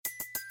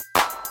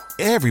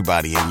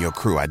Everybody in your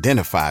crew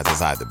identifies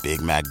as either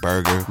Big Mac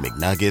Burger,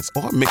 McNuggets,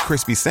 or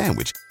McCrispy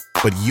Sandwich.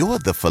 But you're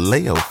the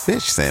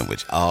Filet-O-Fish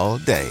Sandwich all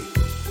day.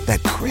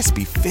 That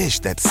crispy fish,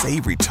 that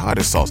savory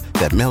tartar sauce,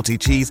 that melty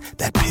cheese,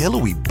 that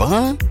pillowy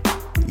bun.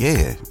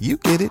 Yeah, you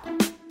get it.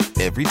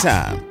 Every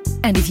time.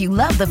 And if you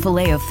love the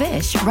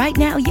Filet-O-Fish, right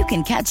now you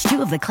can catch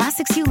two of the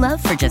classics you love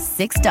for just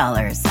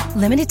 $6.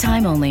 Limited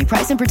time only.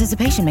 Price and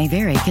participation may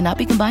vary. Cannot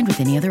be combined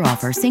with any other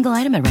offer. Single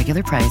item at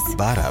regular price.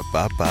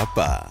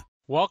 Ba-da-ba-ba-ba.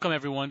 Welcome,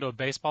 everyone, to a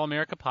Baseball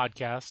America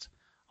podcast.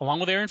 Along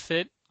with Aaron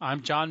Fitt,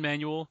 I'm John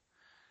Manuel.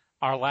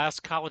 Our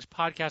last college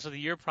podcast of the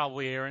year,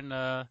 probably, Aaron.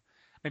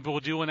 Maybe we'll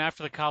do one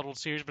after the College World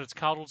Series, but it's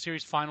College World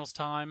Series finals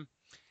time.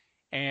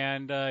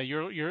 And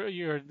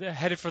you're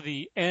headed for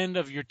the end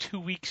of your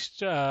 2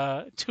 weeks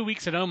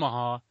in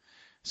Omaha.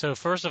 So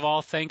first of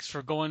all, thanks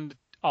for going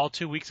all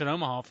 2 weeks in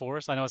Omaha for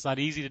us. I know it's not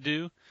easy to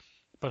do,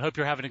 but hope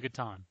you're having a good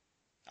time.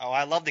 Oh,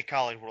 I love the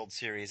College World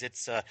Series.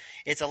 It's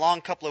a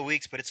long couple of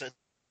weeks, but it's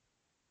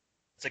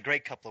a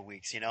great couple of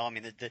weeks. You know, I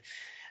mean,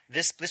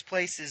 this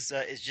place is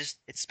just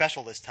it's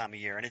special this time of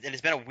year, and it's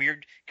been a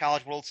weird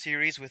College World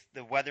Series with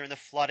the weather and the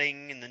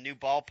flooding and the new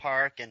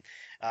ballpark, and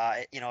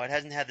it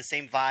hasn't had the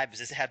same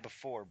vibes as it had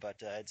before, but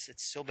it's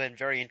still been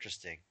very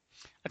interesting.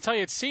 I tell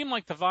you, it seemed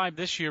like the vibe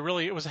this year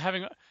really it was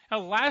having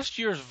last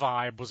year's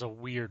vibe was a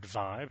weird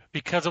vibe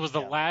because it was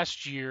the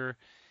last year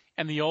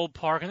and the old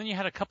park, and then you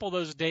had a couple of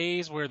those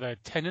days where the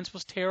attendance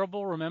was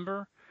terrible.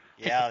 Remember?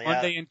 Yeah,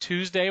 Monday and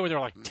Tuesday where there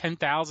were like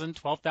 10,000,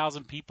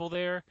 12,000 people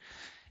there.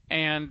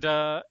 And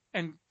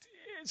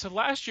so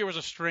last year was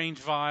a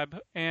strange vibe,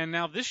 and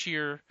now this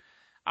year,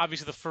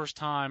 obviously the first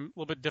time, a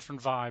little bit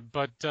different vibe.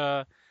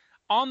 But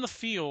on the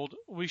field,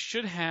 we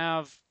should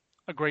have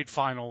a great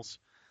finals.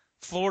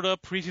 Florida,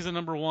 preseason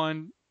number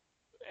 1,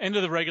 end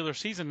of the regular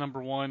season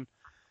number 1,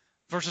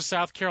 versus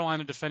South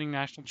Carolina, defending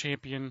national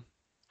champion,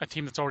 a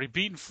team that's already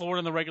beaten Florida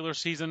in the regular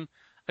season,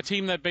 a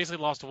team that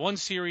basically lost one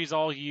series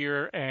all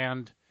year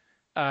and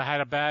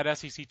had a bad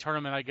SEC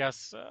tournament, I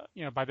guess,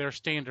 by their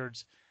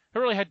standards. They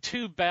really had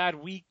 2 bad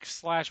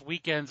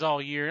weeks/weekends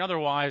all year, and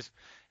otherwise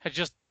had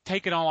just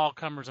taken all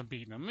comers and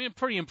beaten them. I mean,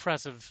 pretty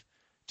impressive.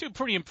 2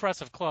 pretty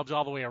impressive clubs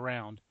all the way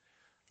around.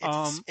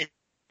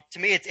 To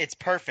me, it's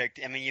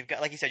perfect. I mean, you've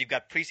got, like you said, you've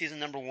got preseason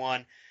number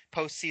 1,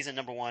 postseason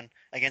number 1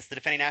 against the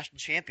defending national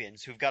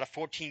champions who've got a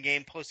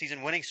 14-game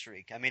postseason winning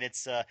streak. I mean,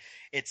 it's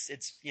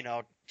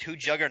 2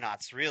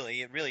 juggernauts,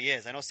 really. It really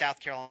is. I know South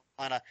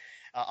Carolina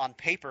on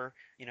paper,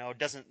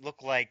 doesn't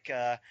look like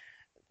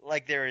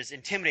they're as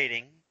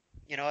intimidating.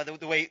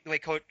 The way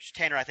Coach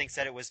Tanner, I think,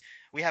 said it was,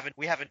 we haven't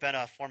been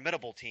a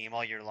formidable team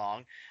all year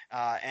long,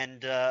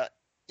 and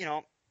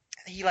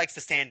he likes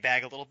to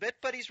sandbag a little bit,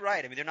 but he's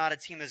right. I mean, they're not a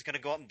team that's going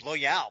to go out and blow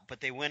you out, but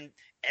they win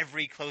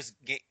every close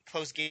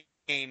game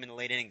in the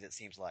late innings, it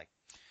seems like.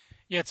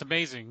 Yeah, it's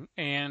amazing.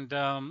 And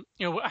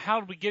how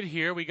did we get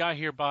here? We got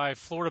here by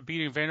Florida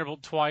beating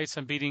Vanderbilt twice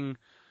and beating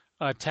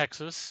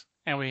Texas,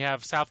 and we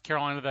have South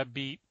Carolina that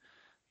beat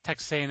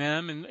Texas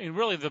A&M, and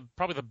really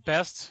probably the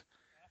best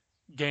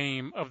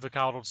game of the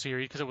College World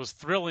Series because it was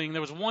thrilling.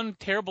 There was one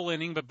terrible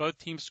inning, but both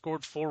teams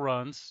scored 4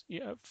 runs.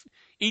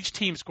 Each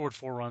team scored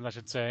 4 runs, I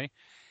should say.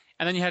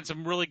 And then you had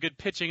some really good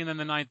pitching, and then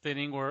the 9th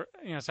inning where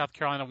South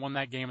Carolina won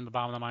that game in the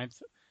bottom of the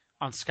 9th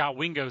on Scott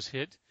Wingo's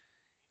hit.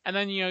 And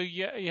then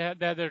you had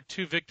their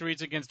 2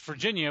 victories against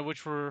Virginia,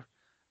 which were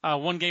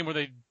one game where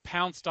they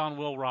pounced on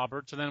Will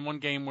Roberts, and then one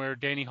game where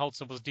Danny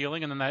Hultzen was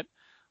dealing, and then that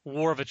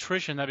war of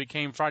attrition that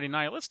became Friday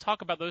night. Let's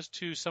talk about those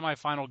 2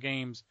 semifinal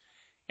games,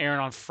 Aaron,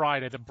 on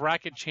Friday, the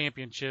bracket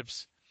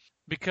championships,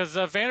 because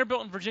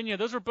Vanderbilt and Virginia,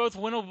 those were both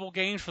winnable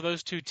games for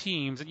those 2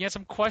 teams, and you had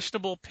some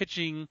questionable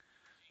pitching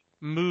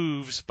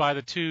moves by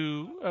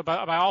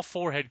by all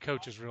 4 head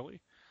coaches,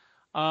 really.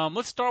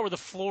 Let's start with the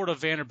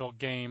Florida-Vanderbilt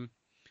game.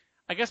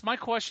 I guess my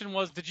question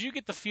was, did you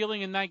get the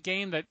feeling in that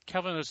game that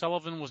Kevin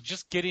O'Sullivan was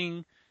just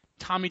getting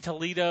Tommy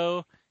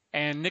Toledo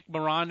and Nick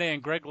Miranda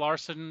and Greg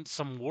Larson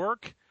some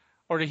work,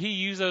 or did he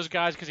use those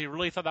guys because he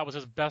really thought that was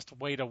his best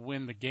way to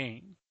win the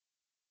game?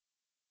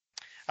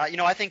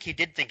 I think he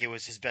did think it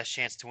was his best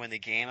chance to win the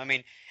game. I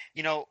mean,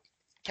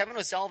 Kevin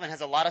O'Sullivan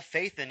has a lot of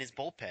faith in his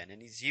bullpen, and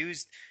he's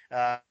used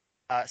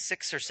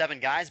 6 or 7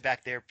 guys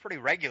back there pretty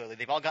regularly.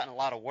 They've all gotten a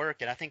lot of work,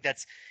 and I think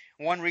that's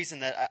one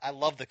reason that I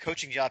love the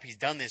coaching job he's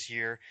done this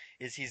year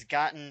is he's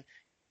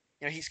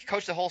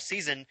coached the whole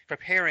season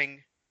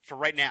preparing for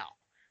right now.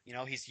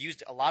 He's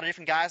used a lot of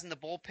different guys in the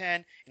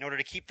bullpen in order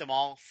to keep them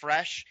all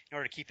fresh, in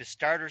order to keep his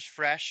starters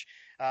fresh,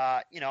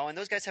 and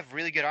those guys have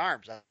really good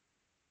arms.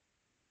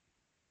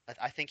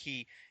 I think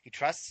he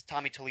trusts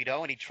Tommy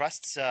Toledo, and he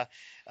trusts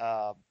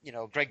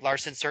Greg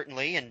Larson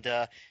certainly, and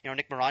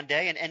Nick Miranda,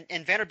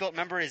 and Vanderbilt,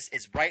 remember, is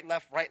right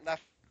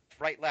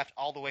left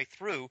all the way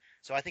through.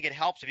 So I think it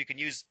helps if you can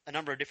use a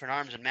number of different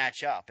arms and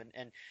match up.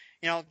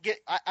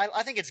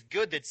 I think it's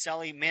good that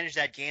Sully managed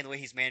that game the way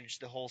he's managed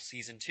the whole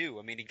season too.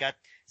 I mean, he got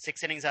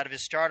 6 innings out of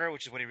his starter,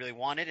 which is what he really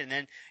wanted, and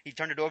then he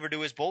turned it over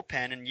to his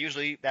bullpen, and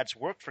usually that's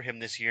worked for him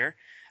this year.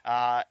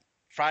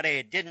 Friday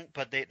it didn't,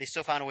 but they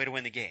still found a way to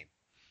win the game.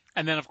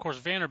 And then, of course,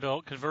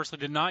 Vanderbilt, conversely,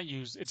 did not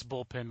use its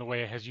bullpen the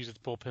way it has used its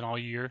bullpen all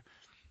year.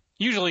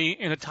 Usually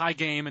in a tie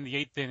game in the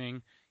 8th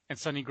inning and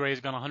Sonny Gray's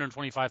gone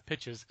 125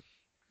 pitches,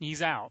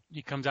 he's out.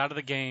 He comes out of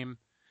the game.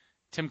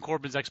 Tim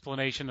Corbin's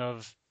explanation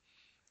of,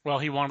 well,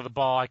 he wanted the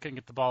ball, I couldn't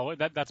get the ball,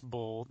 that's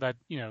bull.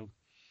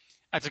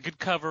 That's a good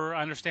cover.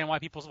 I understand why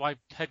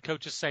head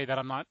coaches say that.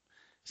 I'm not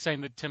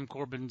saying that Tim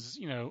Corbin's,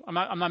 I'm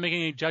not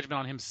making any judgment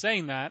on him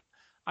saying that.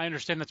 I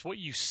understand that's what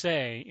you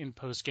say in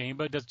post game,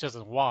 but it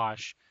doesn't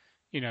wash.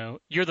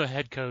 You're the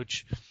head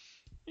coach.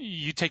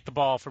 You take the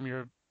ball from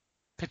your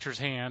pitcher's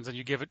hands and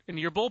you give it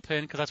into your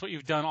bullpen because that's what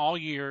you've done all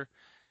year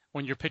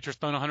when your pitcher's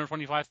thrown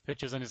 125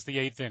 pitches and it's the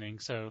 8th inning.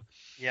 So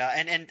yeah,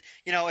 and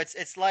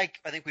it's like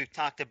I think we've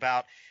talked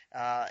about.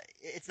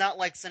 It's not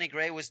like Sonny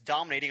Gray was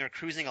dominating or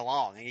cruising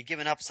along. He'd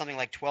given up something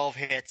like 12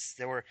 hits.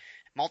 There were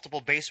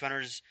multiple base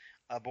runners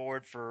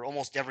aboard for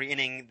almost every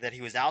inning that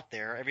he was out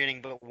there, every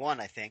inning but one,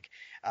 I think.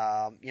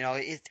 And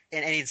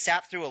he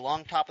sat through a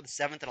long top of the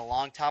 7th and a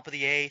long top of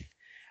the 8th.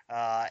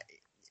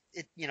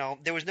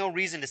 There was no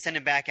reason to send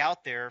him back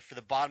out there for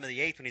the bottom of the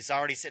 8th when he's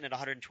already sitting at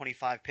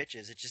 125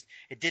 pitches.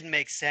 It didn't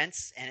make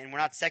sense, and we're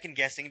not second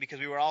guessing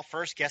because we were all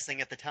first guessing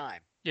at the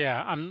time.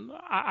 Yeah,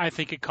 I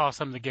think it cost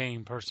them the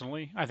game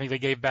personally. I think they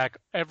gave back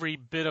every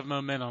bit of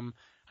momentum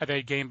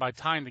they gained by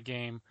tying the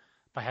game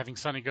by having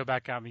Sonny go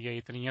back out in the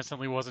 8th, and he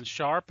instantly wasn't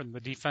sharp, and the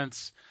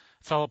defense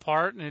fell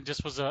apart, and it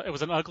just was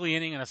an ugly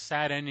inning and a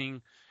sad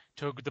ending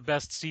to the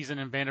best season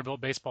in Vanderbilt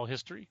baseball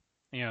history.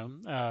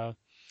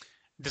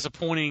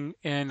 Disappointing,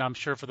 and I'm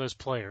sure for those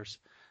players.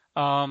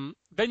 Then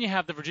you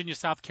have the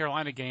Virginia-South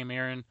Carolina game,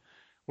 Aaron,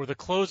 where the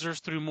closers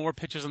threw more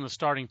pitches than the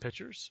starting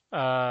pitchers.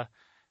 So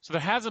there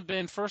hasn't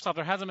been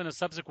a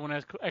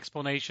subsequent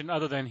explanation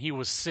other than he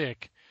was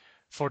sick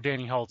for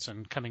Danny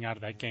Hultzen coming out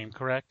of that game,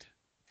 correct?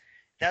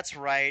 That's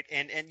right,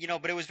 and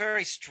but it was a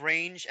very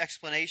strange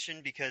explanation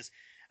because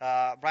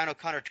Brian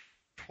O'Connor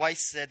twice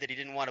said that he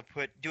didn't want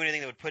to do anything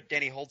that would put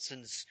Danny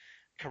Hultzen's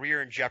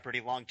career in jeopardy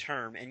long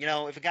term. And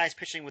if a guy's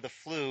pitching with a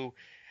flu,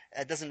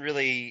 it doesn't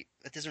really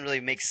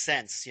make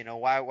sense.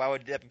 Why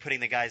would that be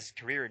putting the guy's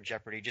career in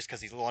jeopardy just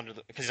because he's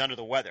under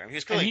the weather? I mean, he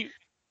was clearly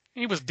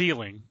he was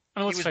dealing. I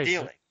mean, let's face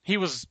it, he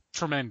was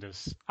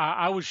tremendous.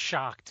 I was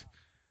shocked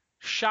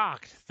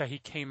that he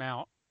came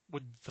out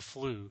with the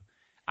flu.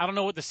 I don't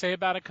know what to say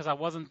about it because I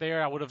wasn't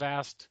there. I would have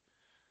asked.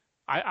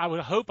 I would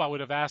hope I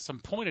would have asked some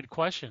pointed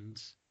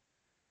questions.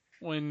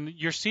 When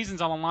your season's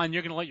on the line,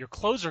 you're going to let your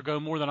closer go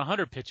more than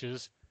 100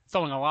 pitches,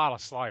 throwing a lot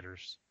of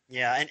sliders.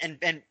 Yeah,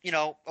 and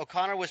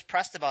O'Connor was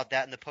pressed about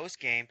that in the post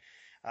game.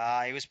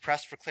 He was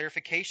pressed for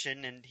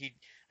clarification, and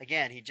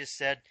he just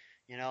said,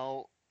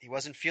 he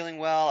wasn't feeling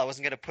well. I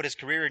wasn't going to put his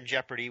career in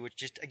jeopardy, which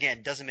just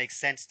again doesn't make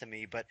sense to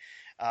me. But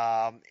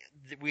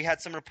we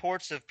had some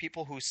reports of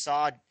people who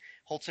saw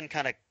Hultzen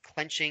kind of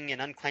clenching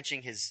and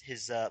unclenching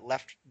his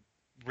left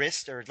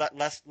wrist or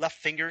left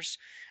fingers,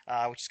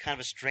 which is kind of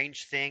a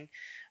strange thing.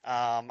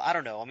 I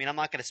don't know. I mean, I'm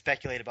not going to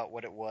speculate about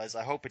what it was.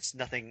 I hope it's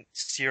nothing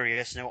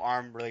serious, no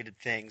arm-related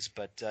things,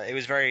 but it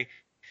was very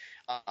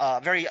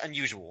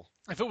unusual.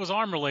 If it was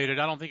arm-related,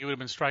 I don't think it would have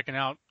been striking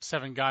out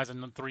 7 guys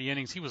in 3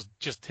 innings.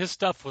 His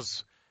stuff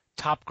was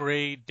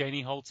top-grade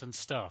Danny Hultzen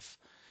stuff.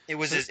 It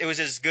was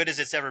as good as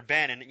it's ever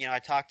been. And I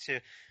talked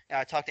to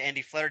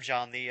Andy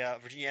Fletcherjaw on the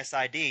Virginia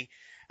SID.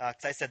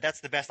 Because I said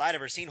that's the best I'd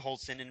ever seen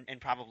Hultzen in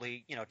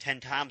probably 10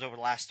 times over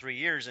the last 3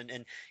 years,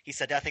 and he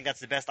said I think that's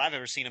the best I've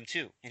ever seen him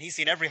too, and he's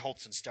seen every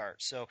Hultzen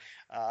start, so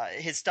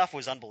his stuff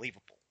was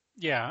unbelievable.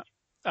 Yeah,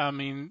 I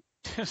mean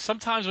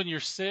sometimes when you're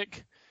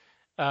sick,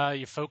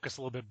 you focus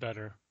a little bit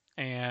better,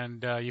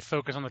 and you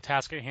focus on the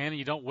task at hand, and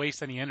you don't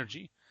waste any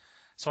energy.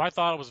 So I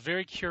thought it was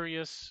very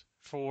curious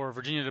for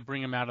Virginia to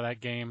bring him out of that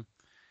game.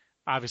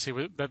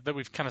 Obviously, that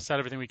we've kind of said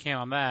everything we can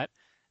on that.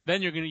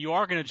 Then you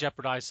are going to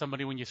jeopardize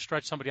somebody when you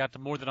stretch somebody out to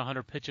more than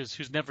 100 pitches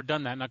who's never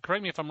done that. Now,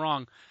 correct me if I'm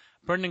wrong.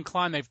 Brendan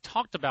Klein, they've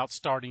talked about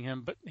starting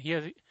him, but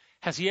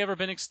has he ever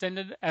been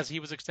extended as he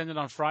was extended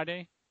on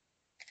Friday?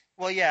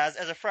 Well, yeah,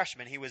 as a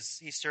freshman,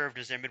 he served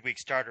as their midweek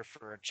starter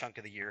for a chunk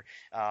of the year,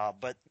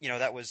 but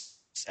that was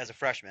as a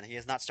freshman. He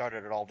has not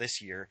started at all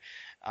this year,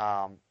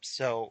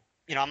 so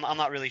I'm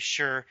not really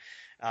sure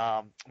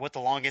what the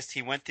longest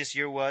he went this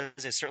year was.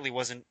 It certainly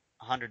wasn't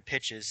 100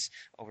 pitches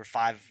over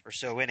 5 or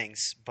so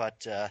innings,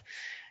 but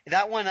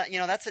that one,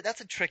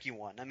 that's a tricky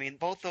one. I mean,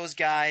 both those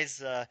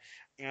guys,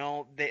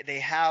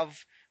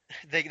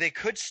 they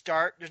could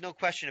start. There's no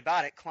question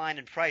about it. Klein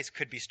and Price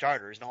could be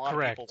starters, and a lot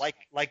Correct. of people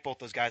like both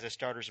those guys as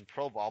starters in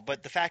pro ball.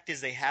 But the fact is,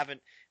 they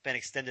haven't been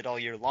extended all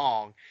year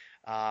long,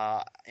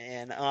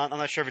 and I'm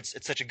not sure if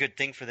it's such a good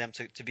thing for them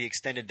to be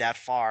extended that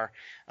far,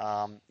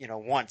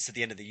 once at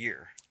the end of the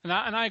year. And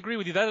I agree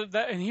with you.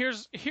 And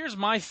here's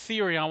my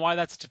theory on why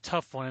that's such a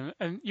tough one.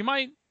 And you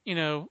might,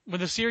 when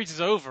the series is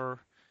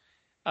over,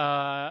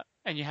 and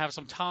you have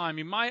some time,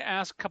 you might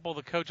ask a couple of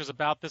the coaches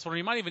about this one, or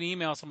you might even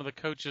email some of the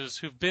coaches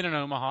who've been in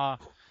Omaha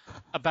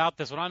about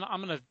this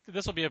one.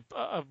 This will be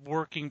a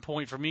working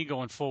point for me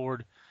going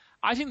forward.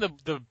 I think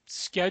the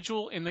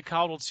schedule in the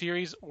College World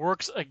Series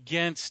works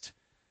against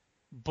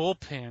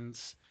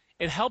bullpens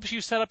it helps you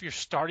set up your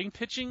starting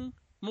pitching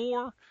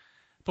more.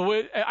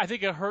 I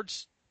think it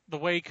hurts the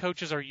way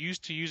coaches are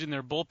used to using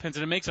their bullpens,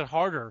 and it makes it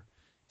harder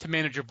to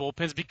manage your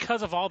bullpens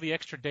because of all the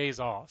extra days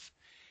off.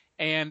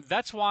 And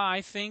that's why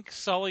I think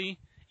Sully,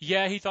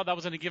 he thought that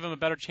was going to give him a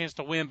better chance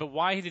to win, but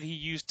why did he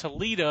use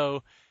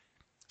Toledo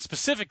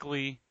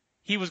specifically?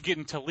 He was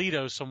getting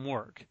Toledo some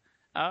work,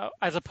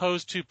 as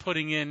opposed to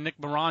putting in Nick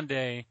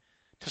Mirande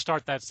to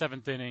start that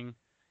seventh inning.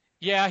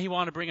 Yeah, he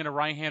wanted to bring in a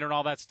right-hander and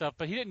all that stuff,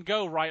 but he didn't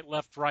go right,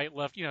 left.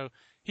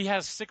 He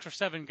has 6 or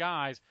 7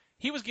 guys.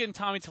 He was getting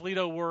Tommy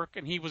Toledo work,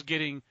 and he was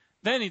getting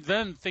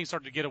then things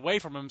started to get away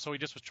from him, so he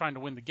just was trying to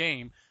win the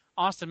game.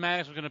 Austin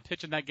Maddox was going to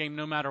pitch in that game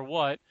no matter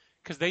what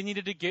because they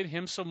needed to get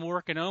him some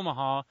work in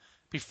Omaha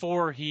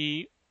before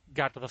he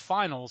got to the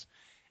finals.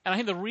 And I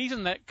think the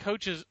reason that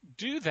coaches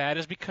do that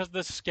is because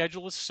the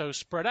schedule is so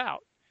spread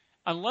out.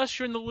 Unless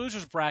you're in the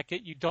loser's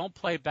bracket, you don't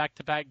play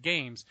back-to-back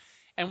games.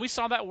 And we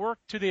saw that work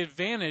to the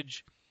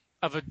advantage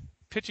of a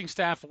pitching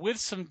staff with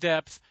some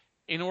depth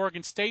in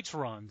Oregon State's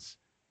runs.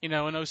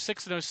 In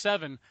 06 and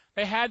 07,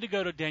 they had to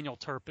go to Daniel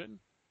Turpin,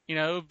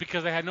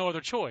 because they had no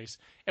other choice.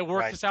 It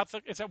worked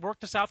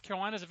to South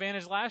Carolina's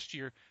advantage last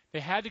year.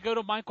 They had to go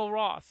to Michael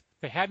Roth.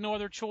 They had no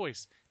other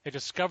choice. They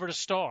discovered a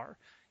star.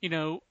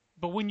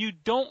 But when you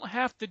don't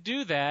have to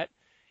do that,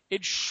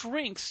 it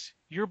shrinks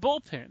your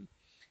bullpen.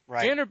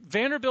 Right.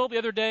 Vanderbilt the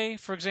other day,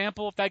 for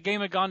example, if that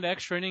game had gone to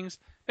extra innings,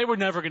 they were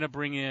never going to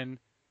bring in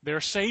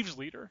their saves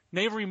leader.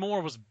 Navery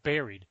Moore was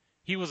buried.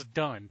 He was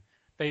done.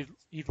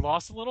 He'd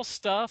lost a little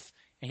stuff,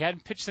 and he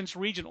hadn't pitched since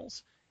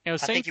regionals. I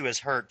think he was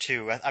hurt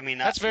too. I mean,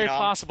 that's very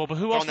possible. But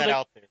who else?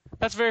 Out there.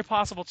 That's very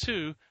possible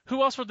too.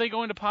 Who else were they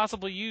going to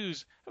possibly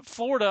use?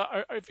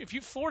 Florida.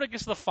 Florida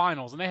gets to the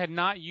finals, and they had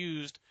not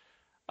used,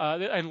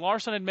 and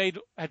Larson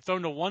had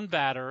thrown to one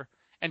batter,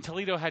 and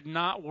Toledo had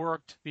not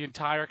worked the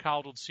entire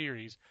College World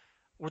Series.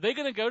 Were they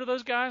going to go to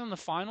those guys in the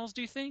finals?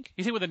 Do you think?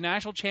 You think with a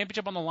national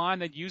championship on the line,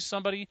 they'd use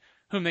somebody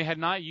whom they had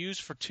not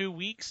used for 2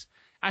 weeks?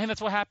 I think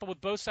that's what happened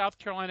with both South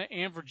Carolina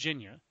and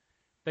Virginia.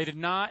 They did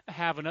not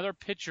have another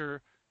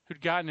pitcher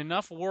who'd gotten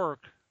enough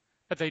work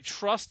that they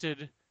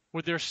trusted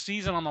with their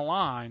season on the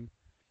line.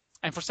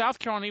 And for South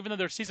Carolina, even though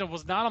their season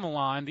was not on the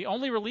line, the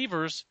only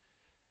relievers,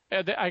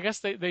 I guess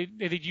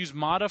they'd use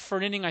Mata for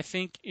an inning, I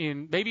think,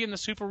 maybe in the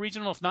Super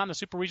Regional. If not in the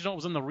Super Regional, it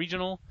was in the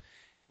Regional.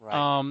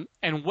 Right.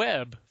 And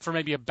Webb for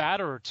maybe a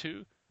batter or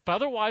two. But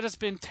otherwise, it's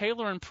been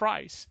Taylor and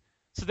Price.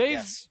 So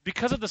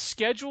because of the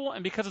schedule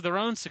and because of their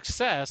own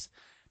success,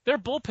 their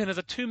bullpen is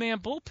a 2-man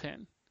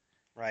bullpen.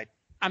 Right.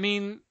 I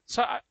mean,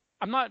 so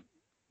I'm not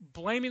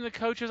blaming the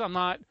coaches. I'm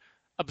not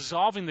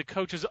absolving the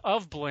coaches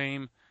of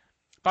blame.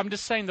 But I'm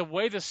just saying the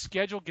way the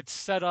schedule gets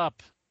set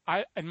up,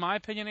 in my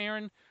opinion,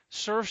 Aaron,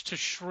 serves to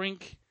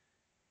shrink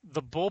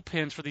the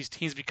bullpens for these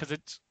teams because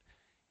it's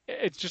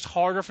just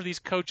harder for these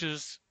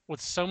coaches with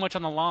so much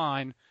on the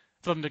line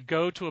for them to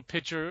go to a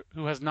pitcher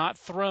who has not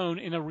thrown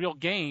in a real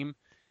game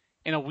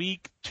in a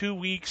week, 2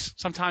 weeks,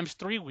 sometimes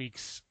 3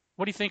 weeks.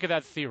 What do you think of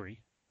that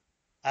theory?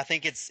 I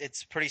think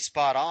it's pretty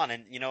spot on,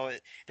 and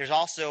there's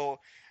also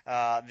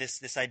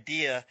this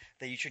idea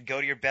that you should go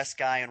to your best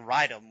guy and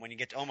ride him when you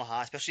get to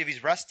Omaha, especially if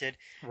he's rested.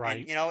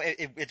 Right. And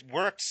it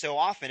worked so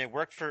often. It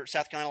worked for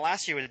South Carolina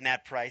last year with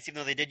Matt Price, even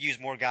though they did use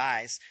more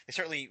guys. They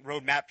certainly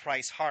rode Matt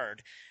Price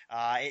hard.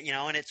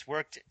 And it's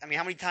worked. I mean,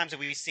 how many times have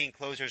we seen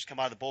closers come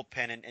out of the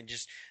bullpen and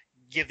just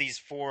give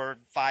these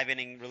 4-5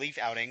 inning relief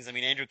outings? I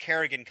mean, Andrew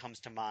Kerrigan comes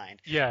to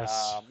mind.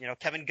 Yes.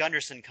 Kevin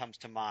Gunderson comes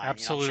to mind.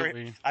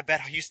 Absolutely. I'm sure, I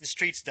bet Houston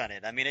Street's done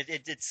it. I mean,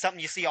 it's something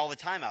you see all the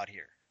time out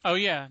here. Oh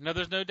yeah, no,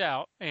 there's no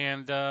doubt.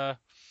 And again,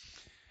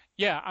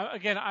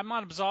 I'm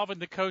not absolving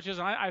the coaches.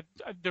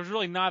 There's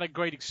really not a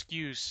great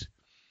excuse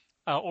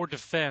or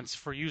defense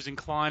for using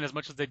Klein as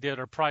much as they did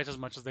or Price as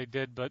much as they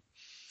did. But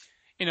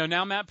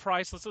now Matt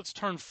Price, let's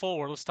turn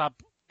forward. Let's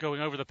stop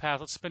going over the path.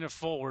 Let's spin it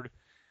forward.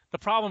 The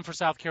problem for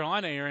South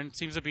Carolina, Aaron,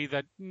 seems to be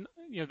that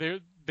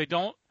they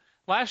don't.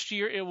 Last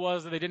year it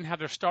was that they didn't have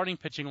their starting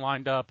pitching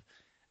lined up.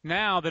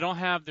 Now they don't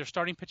have their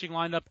starting pitching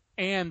lined up,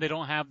 and they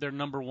don't have their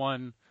number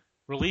one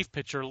relief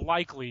pitcher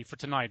likely for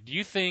tonight. Do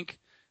you think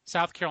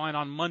South Carolina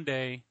on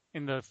Monday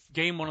in the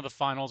game 1 of the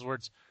finals, where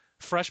it's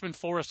freshman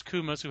Forrest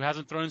Kumas, who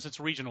hasn't thrown since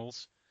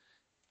regionals,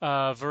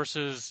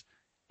 versus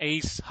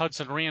ace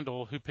Hudson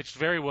Randall, who pitched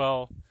very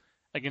well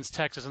against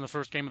Texas in the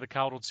first game of the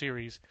College World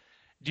Series,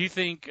 do you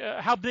think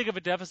how big of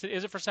a deficit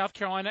is it for South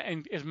Carolina,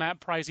 and is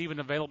Matt Price even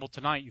available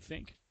tonight, you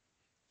think?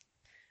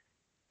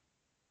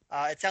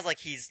 It sounds like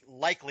he's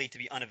likely to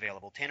be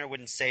unavailable. Tanner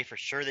wouldn't say for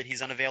sure that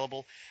he's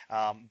unavailable,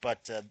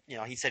 but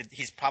he said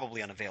he's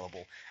probably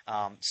unavailable.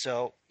 I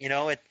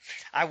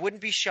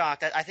wouldn't be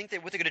shocked. I think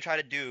that what they're going to try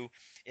to do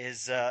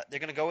is they're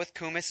going to go with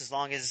Kumas as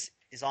long as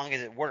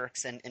it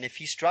works, and if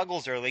he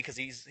struggles early because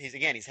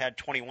he's had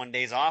 21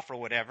 days off or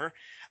whatever,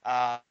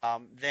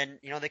 then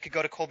they could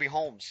go to Colby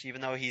Holmes, even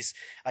though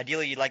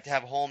ideally you'd like to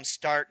have Holmes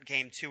start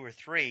game 2 or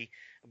 3.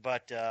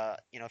 But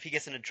if he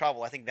gets into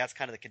trouble, I think that's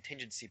kind of the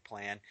contingency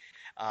plan.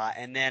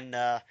 And then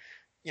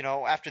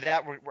After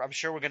that, I'm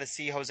sure we're going to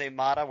see Jose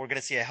Mata. We're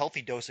going to see a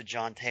healthy dose of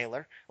John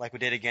Taylor, like we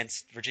did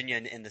against Virginia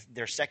in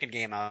their second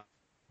game out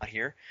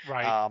here.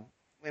 Right.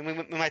 And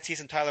we might see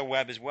some Tyler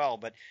Webb as well,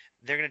 but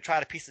they're going to try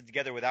to piece it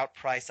together without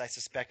Price, I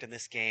suspect, in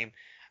this game.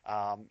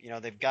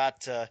 They've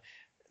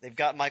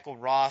got Michael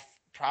Roth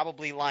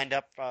probably lined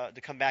up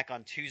to come back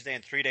on Tuesday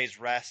and 3 days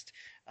rest.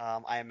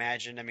 I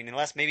imagine. I mean,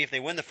 unless maybe if they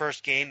win the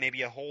first game, maybe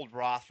you hold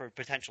Roth for a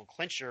potential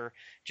clincher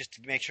just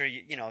to make sure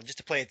just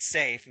to play it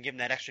safe and give them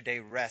that extra day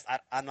rest.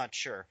 I'm not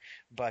sure,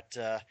 but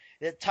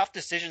tough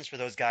decisions for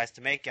those guys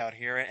to make out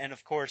here. And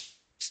of course,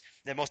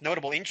 the most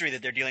notable injury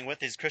that they're dealing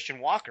with is Christian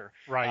Walker,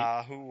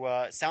 right? Who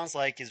sounds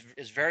like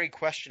is very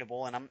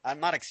questionable, and I'm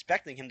not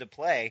expecting him to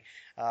play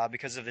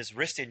because of this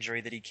wrist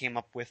injury that he came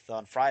up with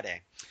on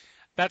Friday.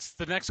 That's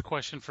the next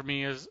question for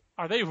me is,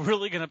 are they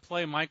really going to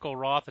play Michael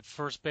Roth at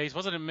first base?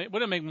 Would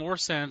it make more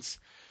sense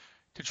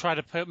to try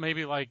to put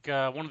maybe like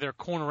one of their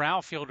corner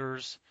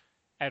outfielders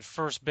at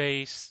first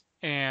base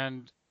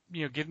and,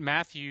 get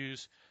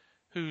Matthews,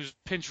 who's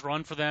pinch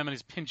run for them and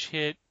he's pinch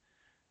hit,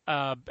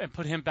 and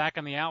put him back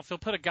in the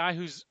outfield? Put a guy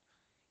who's,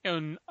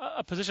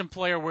 a position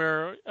player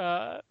where,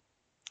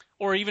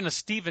 or even a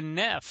Steven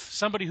Neff,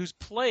 somebody who's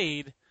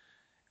played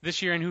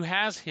this year and who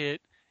has hit,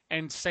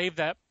 and save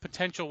that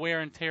potential wear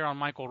and tear on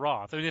Michael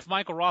Roth. I mean, if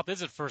Michael Roth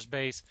is at first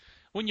base,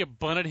 wouldn't you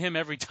bunt at him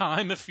every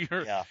time if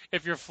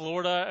you're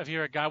Florida, if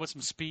you're a guy with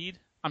some speed?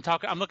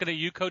 I'm looking at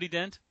you, Cody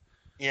Dent.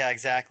 Yeah,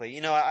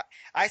 exactly.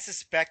 I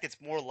suspect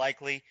it's more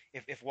likely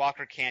if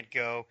Walker can't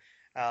go,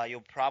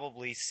 you'll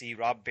probably see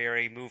Rob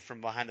Berry move from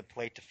behind the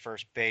plate to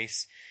first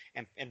base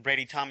and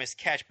Brady Thomas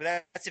catch.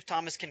 But that's if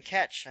Thomas can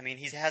catch. I mean,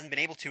 he hasn't been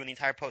able to in the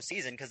entire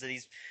postseason because of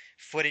these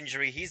foot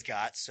injury he's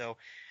got. So.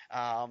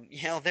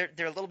 They're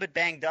a little bit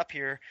banged up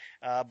here,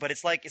 but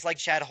it's like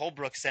Chad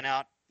Holbrook sent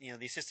out,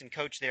 the assistant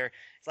coach there.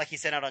 It's like he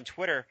sent out on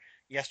Twitter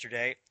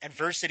yesterday.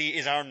 Adversity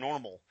is our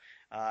normal,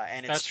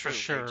 and it's That's true. For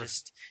sure.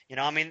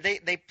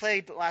 They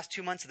played the last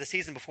 2 months of the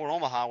season before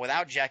Omaha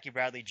without Jackie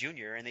Bradley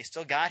Jr. and they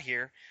still got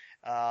here.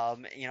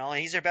 And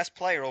he's their best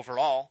player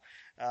overall.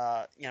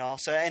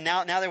 So and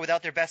now they're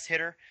without their best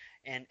hitter.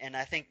 And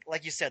I think,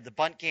 like you said, the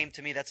bunt game,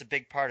 to me, that's a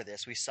big part of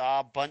this. We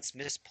saw bunts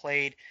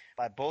misplayed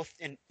by both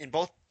in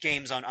both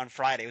games on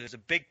Friday. It was a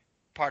big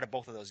part of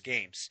both of those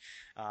games,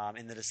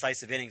 in the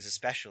decisive innings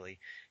especially.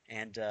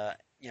 And,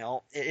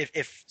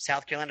 if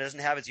South Carolina doesn't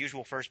have its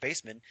usual first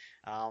baseman,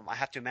 I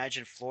have to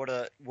imagine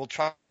Florida will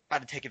try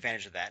to take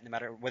advantage of that, no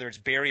matter whether it's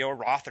Berry or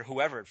Roth or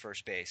whoever at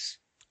first base.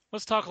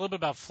 Let's talk a little bit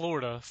about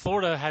Florida.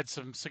 Florida had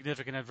some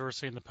significant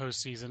adversity in the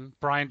postseason.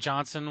 Brian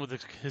Johnson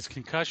with his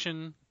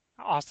concussion,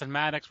 Austin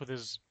Maddox with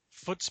his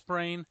foot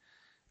sprain.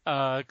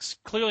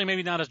 Clearly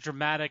maybe not as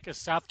dramatic as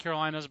South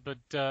Carolina's, but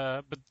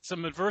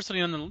some adversity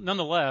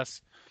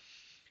nonetheless.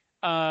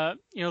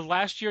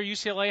 Last year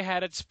UCLA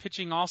had its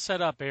pitching all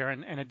set up,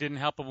 Aaron, and it didn't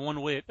help them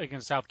one whit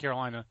against South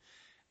Carolina.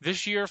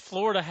 This year,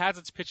 Florida has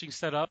its pitching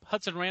set up.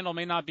 Hudson Randall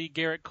may not be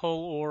Garrett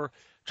Cole or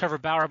Trevor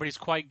Bauer, but he's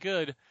quite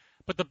good.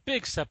 But the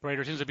big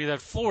separator seems to be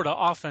that Florida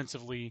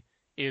offensively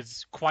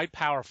is quite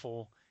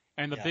powerful,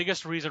 and the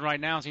biggest reason right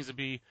now seems to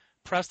be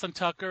Preston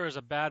Tucker is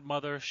a bad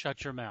mother.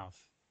 Shut your mouth.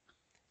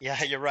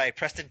 Yeah, you're right.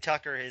 Preston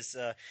Tucker has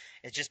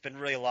just been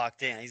really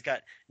locked in. He's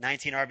got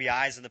 19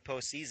 RBIs in the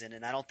postseason,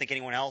 and I don't think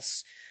anyone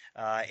else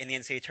in the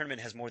NCAA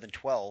tournament has more than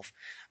 12.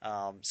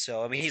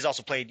 So I mean, he's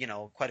also played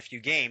quite a few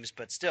games,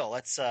 but still,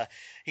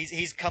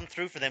 he's come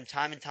through for them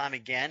time and time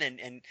again.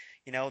 And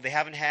they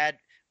haven't had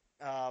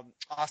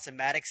Austin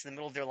Maddox in the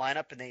middle of their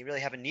lineup, and they really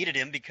haven't needed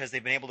him because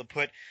they've been able to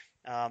put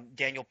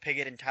Daniel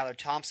Piggott and Tyler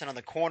Thompson on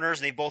the corners,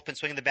 and they've both been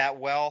swinging the bat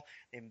well.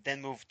 They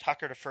then moved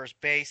Tucker to first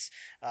base,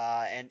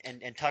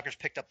 and Tucker's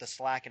picked up the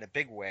slack in a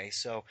big way.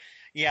 So,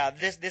 yeah,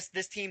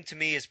 this team to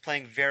me is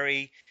playing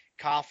very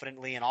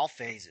confidently in all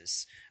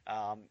phases.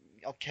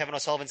 Kevin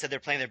O'Sullivan said they're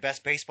playing their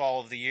best baseball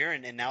of the year,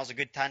 and now's a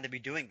good time to be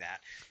doing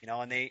that.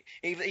 And they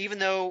even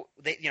though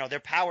their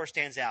power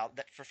stands out,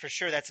 that for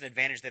sure that's an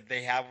advantage that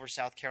they have over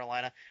South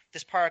Carolina.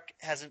 This park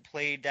hasn't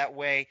played that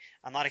way.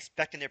 I'm not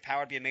expecting their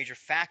power to be a major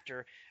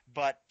factor.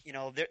 But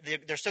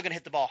they're still going to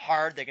hit the ball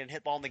hard. They're going to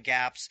hit the ball in the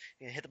gaps.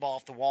 They're going to hit the ball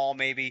off the wall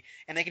maybe,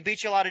 and they can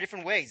beat you a lot of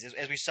different ways,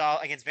 as we saw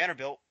against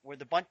Vanderbilt, where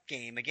the bunt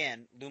game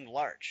again loomed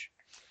large.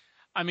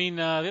 I mean,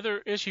 the other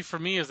issue for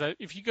me is that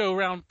if you go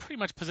around pretty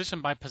much position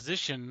by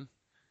position,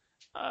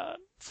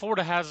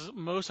 Florida has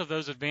most of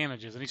those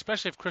advantages, and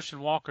especially if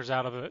Christian Walker's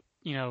out of it,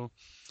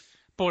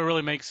 boy, it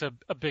really makes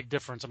a big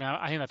difference. I mean,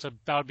 I think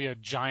that would be a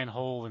giant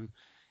hole in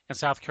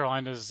South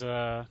Carolina's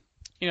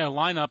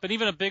lineup, and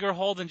even a bigger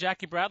hole than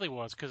Jackie Bradley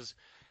was, because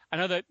I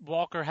know that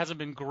Walker hasn't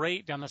been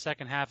great down the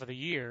second half of the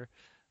year,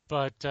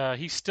 but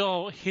he's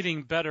still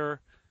hitting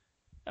better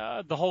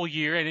the whole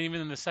year, and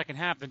even in the second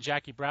half, than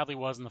Jackie Bradley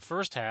was in the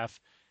first half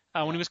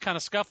when he was kind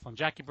of scuffling.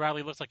 Jackie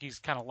Bradley looks like he's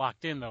kind of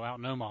locked in, though, out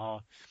in Omaha,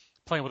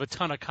 playing with a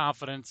ton of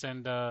confidence,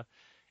 and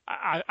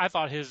I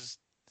thought his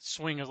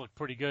swing has looked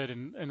pretty good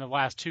in the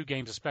last two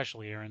games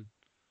especially, Aaron.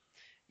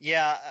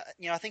 Yeah,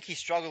 I think he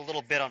struggled a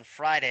little bit on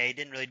Friday. He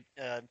didn't really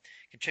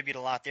contribute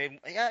a lot there.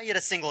 Yeah, he had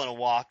a single and a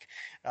walk,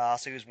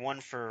 so he was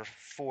 1 for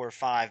 4 or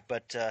 5.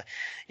 But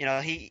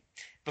he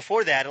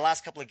before that, the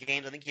last couple of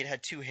games, I think he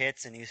had 2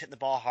 hits and he was hitting the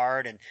ball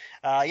hard. And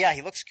yeah,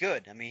 he looks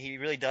good. I mean, he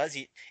really does.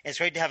 It's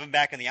great to have him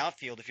back in the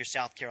outfield. If you're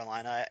South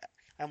Carolina,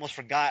 I almost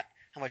forgot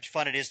how much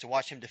fun it is to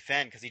watch him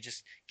defend because he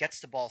just gets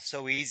the ball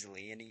so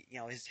easily, and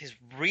his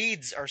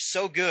reads are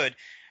so good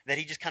that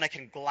he just kind of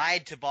can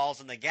glide to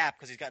balls in the gap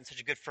because he's gotten such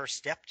a good first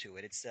step to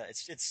it.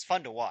 It's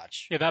fun to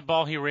watch. Yeah, that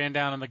ball he ran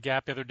down in the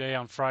gap the other day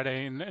on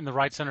Friday in the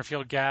right center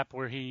field gap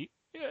where he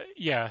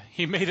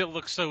made it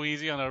look so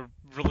easy on a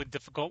really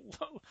difficult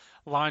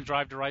line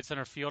drive to right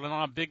center field, and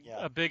on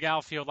a big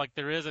outfield like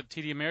there is at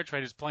TD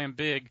Ameritrade is playing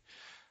big.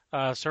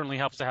 Certainly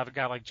helps to have a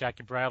guy like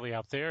Jackie Bradley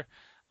out there.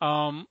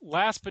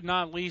 Last but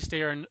not least,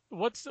 Aaron,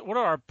 what are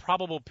our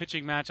probable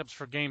pitching matchups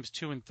for games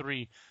 2 and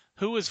 3?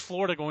 Who is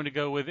Florida going to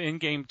go with in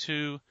game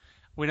 2?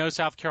 We know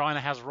South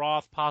Carolina has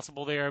Roth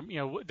possible there.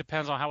 It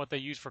depends on what they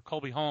use for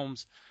Colby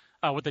Holmes,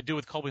 what they do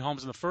with Colby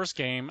Holmes in the first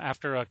game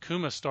after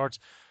Kuma starts.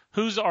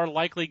 Who's our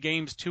likely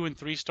games 2 and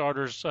 3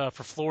 starters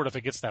for Florida if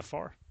it gets that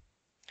far?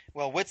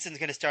 Well, Whitson's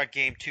going to start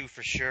game 2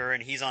 for sure,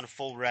 and he's on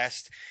full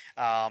rest.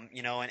 And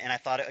I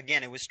thought,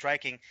 again, it was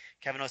striking.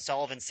 Kevin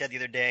O'Sullivan said the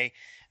other day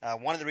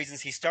one of the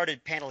reasons he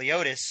started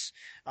Panteliotis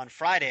on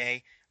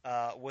Friday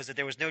was that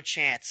there was no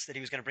chance that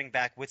he was going to bring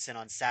back Whitson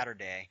on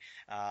Saturday.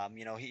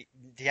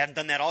 He hadn't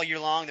done that all year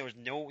long. There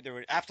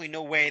was absolutely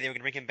no way they were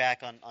going to bring him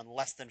back on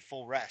less than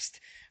full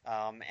rest.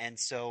 And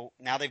so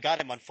now they've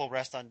got him on full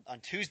rest on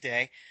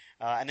Tuesday.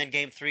 And then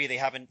game 3, they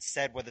haven't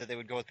said whether they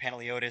would go with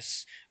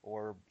Panteliotis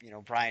or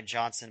Brian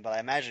Johnson, but I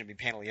imagine it'd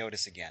be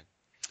Panteliotis again.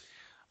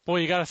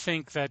 Boy, you got to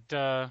think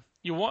that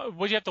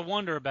what you have to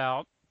wonder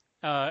about,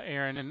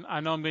 Aaron, and I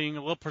know I'm being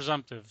a little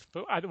presumptive,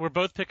 but we're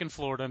both picking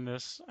Florida in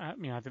this. I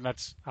think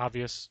that's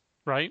obvious,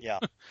 right? Yeah.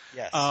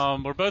 Yes.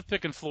 We're both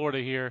picking Florida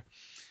here.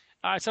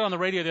 I said on the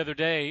radio the other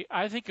day,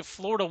 I think if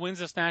Florida wins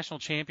this national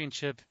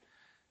championship,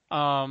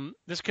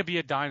 this could be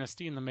a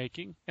dynasty in the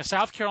making. If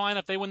South Carolina,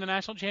 if they win the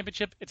national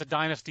championship, it's a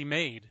dynasty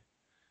made.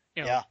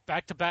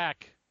 Back to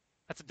back,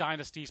 that's a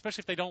dynasty,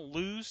 especially if they don't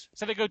lose.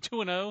 Say they go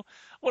 2-0,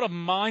 what a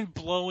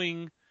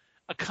mind-blowing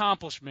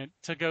accomplishment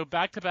to go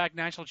back-to-back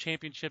national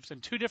championships in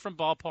 2 different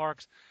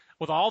ballparks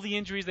with all the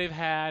injuries they've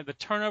had, the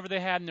turnover they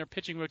had in their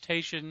pitching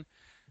rotation,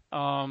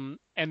 and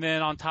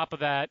then on top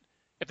of that,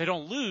 if they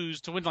don't lose,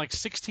 to win like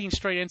 16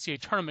 straight NCAA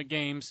tournament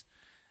games.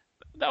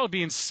 That would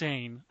be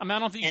insane. I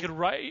don't think you could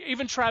write.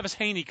 Even Travis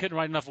Haney couldn't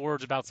write enough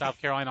words about South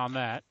Carolina on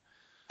that.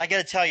 I got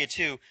to tell you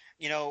too.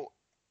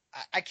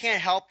 I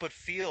can't help but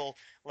feel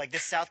like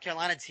this South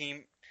Carolina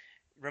team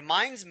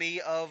reminds me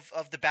of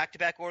the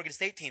back-to-back Oregon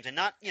State teams, and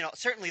not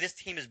certainly this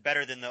team is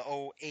better than the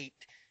 08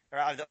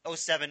 or the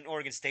 07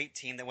 Oregon State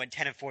team that went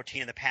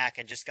 10-14 in the pack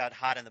and just got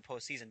hot in the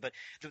postseason. But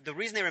the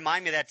reason they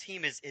remind me of that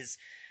team is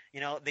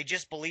they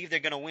just believe they're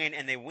going to win,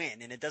 and they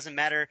win. And it doesn't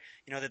matter,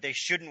 that they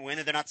shouldn't win,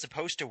 that they're not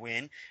supposed to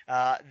win.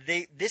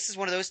 This is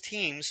one of those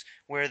teams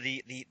where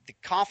the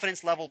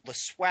confidence level, the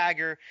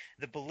swagger,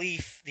 the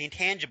belief, the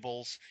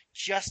intangibles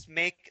just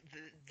make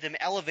them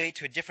elevate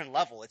to a different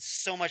level. It's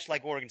so much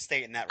like Oregon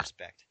State in that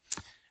respect.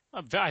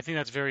 I think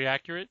that's very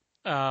accurate.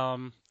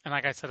 And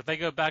like I said, if they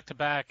go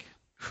back-to-back,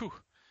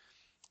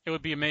 it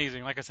would be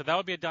amazing. Like I said, that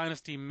would be a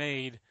dynasty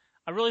made.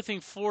 I really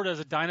think Florida is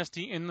a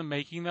dynasty in the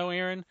making, though,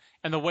 Aaron,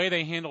 and the way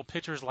they handle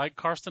pitchers like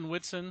Karsten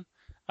Whitson,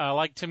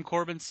 like Tim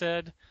Corbin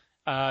said,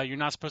 you're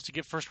not supposed to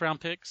get first-round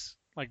picks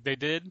like they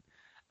did.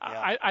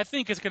 Yeah. I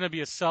think it's going to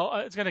be it's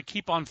going to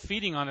keep on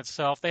feeding on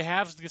itself. They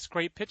have this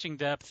great pitching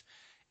depth,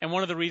 and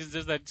one of the reasons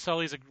is that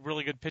Sully's a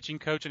really good pitching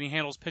coach, and he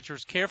handles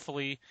pitchers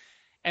carefully,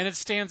 and it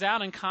stands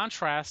out in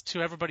contrast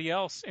to everybody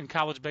else in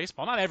college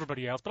baseball. Not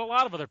everybody else, but a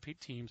lot of other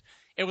teams.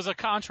 It was a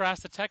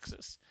contrast to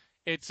Texas.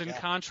 It's in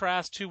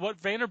contrast to what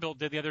Vanderbilt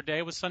did the other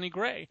day with Sonny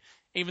Gray.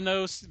 Even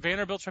though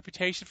Vanderbilt's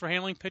reputation for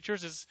handling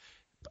pitchers is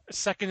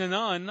second to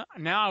none,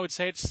 now I would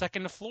say it's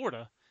second to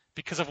Florida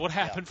because of what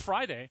happened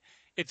Friday.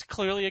 It's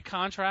clearly a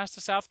contrast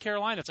to South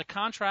Carolina. It's a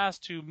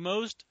contrast to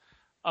most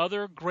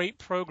other great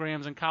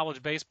programs in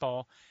college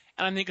baseball,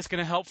 and I think it's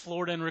going to help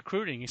Florida in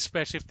recruiting,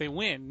 especially if they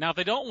win. Now, if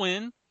they don't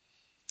win,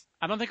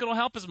 I don't think it'll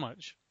help as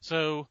much.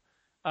 So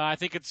I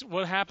think it's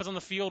what happens on the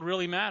field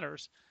really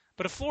matters.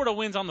 But if Florida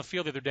wins on the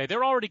field the other day,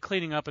 they're already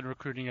cleaning up and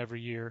recruiting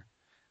every year.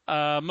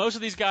 Most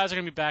of these guys are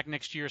going to be back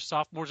next year,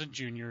 sophomores and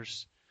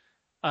juniors.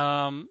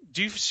 Do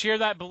you share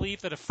that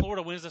belief that if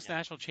Florida wins this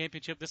national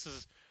championship, this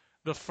is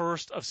the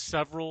first of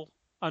several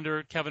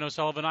under Kevin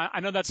O'Sullivan?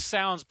 I know that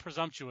sounds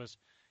presumptuous,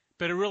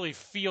 but it really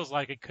feels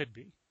like it could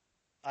be.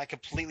 I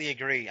completely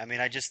agree.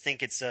 I just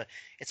think it's a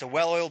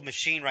well-oiled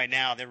machine right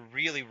now. They're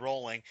really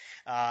rolling,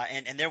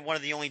 and they're one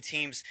of the only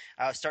teams.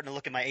 I was starting to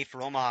look at my 8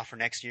 for Omaha for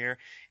next year.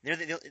 They're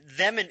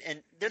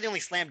they're the only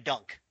slam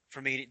dunk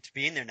for me to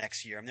be in there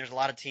next year. There's a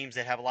lot of teams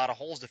that have a lot of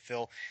holes to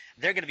fill.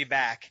 They're going to be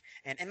back,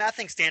 and I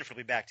think Stanford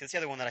will be back. That's the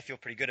other one that I feel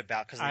pretty good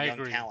about because of the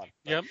young talent.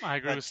 Yep, I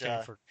agree with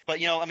Stanford. But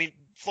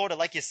Florida,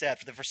 like you said,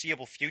 for the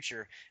foreseeable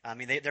future, I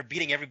mean, they're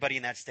beating everybody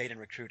in that state in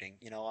recruiting.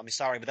 I'm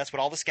sorry, but that's what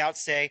all the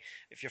scouts say.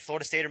 If you're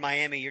Florida State or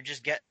Miami, you're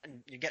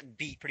getting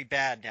beat pretty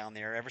bad down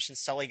there ever since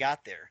Sully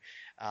got there.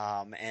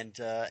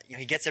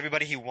 He gets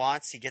everybody he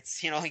wants. He gets,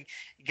 he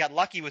got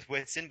lucky with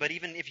Whitson, but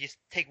even if you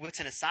take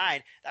Whitson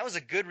aside, that was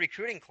a good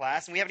recruiting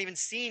class, and we haven't even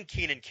seen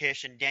Keenan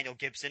Kish and Daniel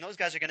Gibson. Those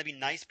guys are going to be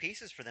nice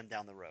pieces for them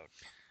down the road.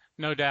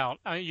 No doubt.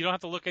 You don't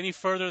have to look any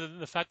further than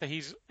the fact that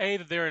he's A,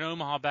 that they're in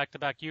Omaha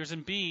back-to-back years,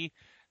 and B,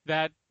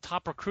 that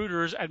top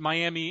recruiters at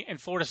Miami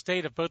and Florida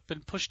State have both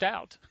been pushed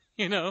out.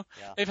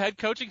 They've had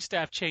coaching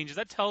staff changes.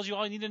 That tells you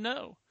all you need to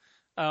know.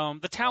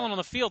 The talent on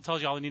the field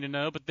tells you all you need to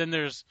know, but then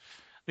there's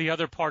the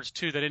other parts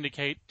too that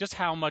indicate just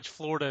how much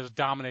Florida is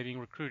dominating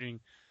recruiting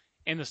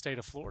in the state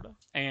of Florida.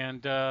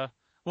 And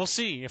we'll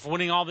see if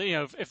winning all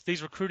the, if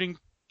these recruiting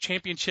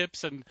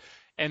championships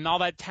and all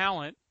that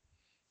talent.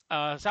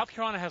 South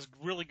Carolina has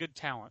really good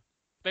talent.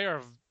 They are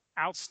an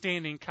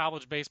outstanding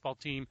college baseball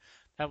team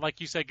that,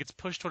 like you said, gets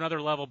pushed to another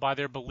level by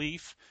their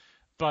belief.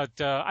 But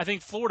I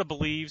think Florida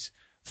believes.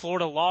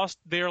 Florida lost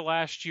there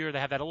last year. They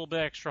had that little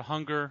bit extra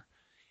hunger.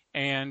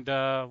 And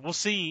we'll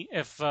see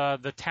if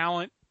the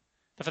talent,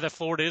 the fact that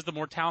Florida is the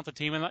more talented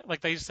team. And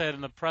like they said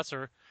in the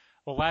presser,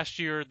 well, last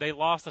year they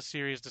lost the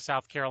series to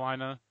South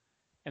Carolina.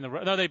 They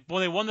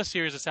won the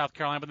series to South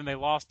Carolina, but then they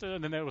lost it,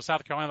 and then it was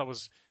South Carolina that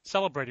was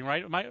celebrating,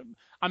 right?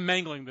 I'm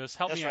mangling this.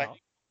 Help me out.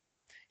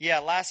 Yeah,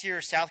 last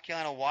year South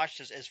Carolina watched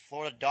as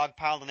Florida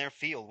dogpiled in their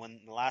field when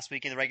last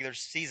week in the regular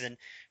season,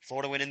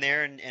 Florida went in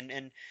there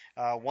and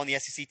won the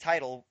SEC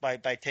title by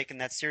taking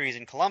that series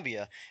in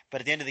Columbia.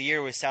 But at the end of the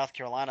year, South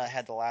Carolina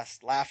had the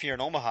last laugh here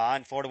in Omaha,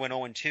 and Florida went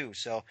 0-2.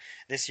 So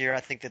this year I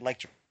think they'd like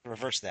to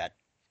reverse that.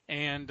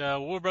 And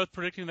we're both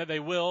predicting that they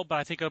will, but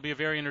I think it'll be a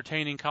very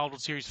entertaining College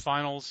World Series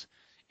finals.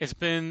 It's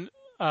been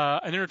an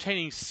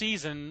entertaining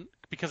season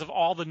because of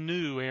all the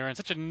new, Aaron.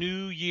 Such a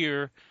new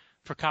year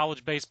for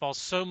college baseball.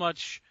 So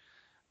much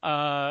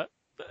that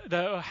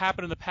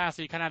happened in the past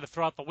that you kind of had to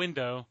throw out the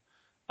window.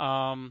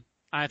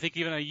 I think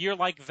even a year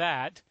like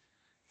that,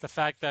 the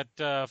fact that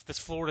this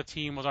Florida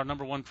team was our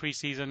number one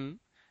preseason,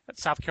 that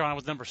South Carolina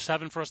was number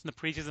 7 for us in the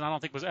preseason, I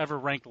don't think was ever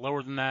ranked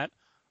lower than that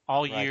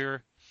all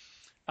year.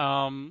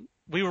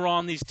 We were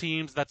on these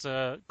teams. That's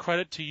a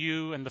credit to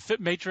you and the Fit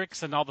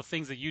Matrix and all the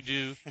things that you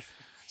do.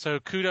 So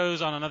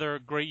kudos on another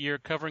great year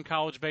covering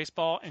college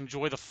baseball.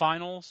 Enjoy the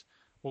finals.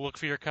 We'll look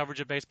for your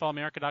coverage at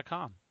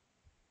baseballamerica.com.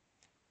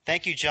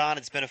 Thank you, John.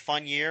 It's been a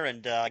fun year,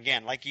 and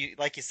again, like you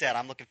said,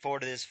 I'm looking forward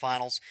to this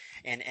finals.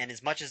 And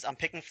as much as I'm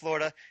picking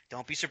Florida,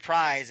 don't be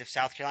surprised if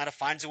South Carolina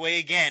finds a way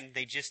again.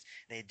 They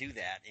do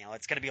that.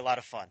 It's going to be a lot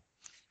of fun.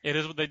 It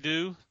is what they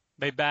do.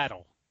 They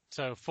battle.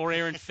 So for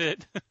Aaron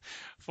Fitt,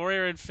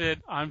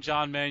 I'm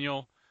John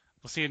Manuel.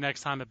 We'll see you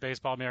next time at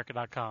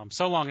baseballamerica.com.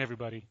 So long,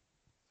 everybody.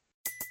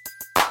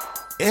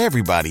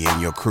 Everybody in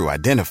your crew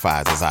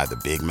identifies as either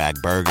Big Mac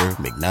Burger,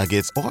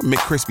 McNuggets, or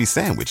McCrispy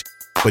Sandwich.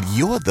 But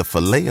you're the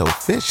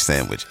Filet-O-Fish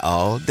Sandwich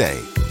all day.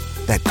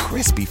 That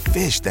crispy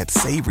fish, that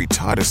savory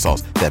tartar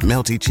sauce, that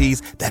melty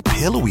cheese, that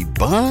pillowy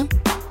bun.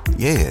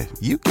 Yeah,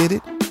 you get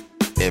it.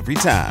 Every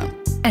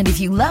time. And if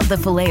you love the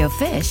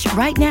Filet-O-Fish,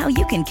 right now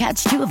you can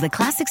catch 2 of the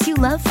classics you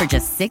love for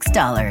just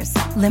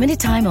 $6. Limited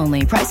time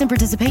only. Price and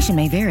participation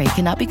may vary.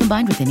 Cannot be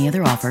combined with any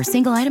other offer.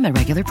 Single item at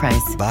regular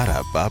price.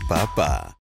 Ba-da-ba-ba-ba.